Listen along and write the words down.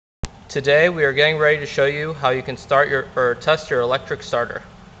Today we are getting ready to show you how you can test your electric starter.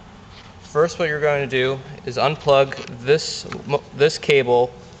 First, what you're going to do is unplug this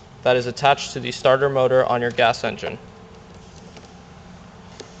cable that is attached to the starter motor on your gas engine.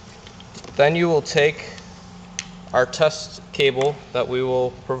 Then you will take our test cable that we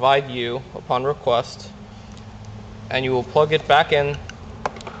will provide you upon request, and you will plug it back in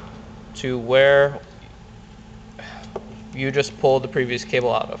to where you just pulled the previous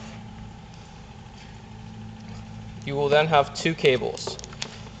cable out of. You will then have two cables.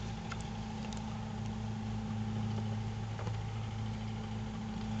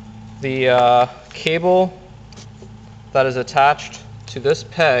 The cable that is attached to this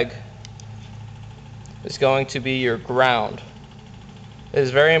peg is going to be your ground. It is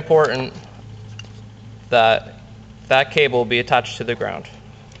very important that that cable be attached to the ground.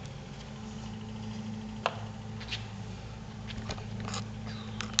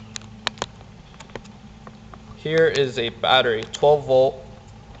 Here is a battery, 12 volt.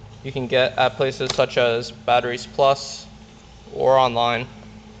 You can get at places such as Batteries Plus or online.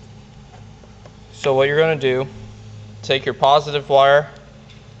 So what you're going to do, take your positive wire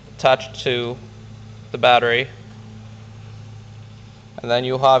attached to the battery, and then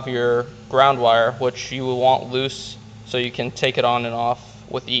you'll have your ground wire, which you will want loose so you can take it on and off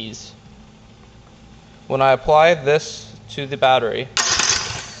with ease. When I apply this to the battery,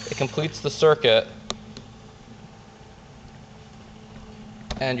 it completes the circuit,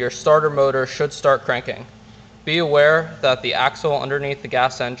 and your starter motor should start cranking. Be aware that the axle underneath the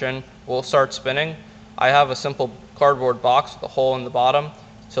gas engine will start spinning. I have a simple cardboard box with a hole in the bottom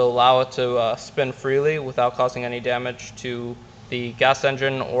to allow it to spin freely without causing any damage to the gas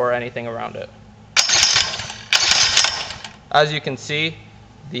engine or anything around it. As you can see,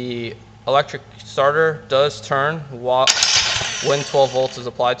 the electric starter does turn when 12 volts is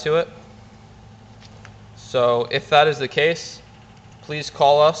applied to it. So if that is the case, please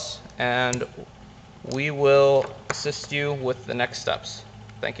call us and we will assist you with the next steps.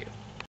 Thank you.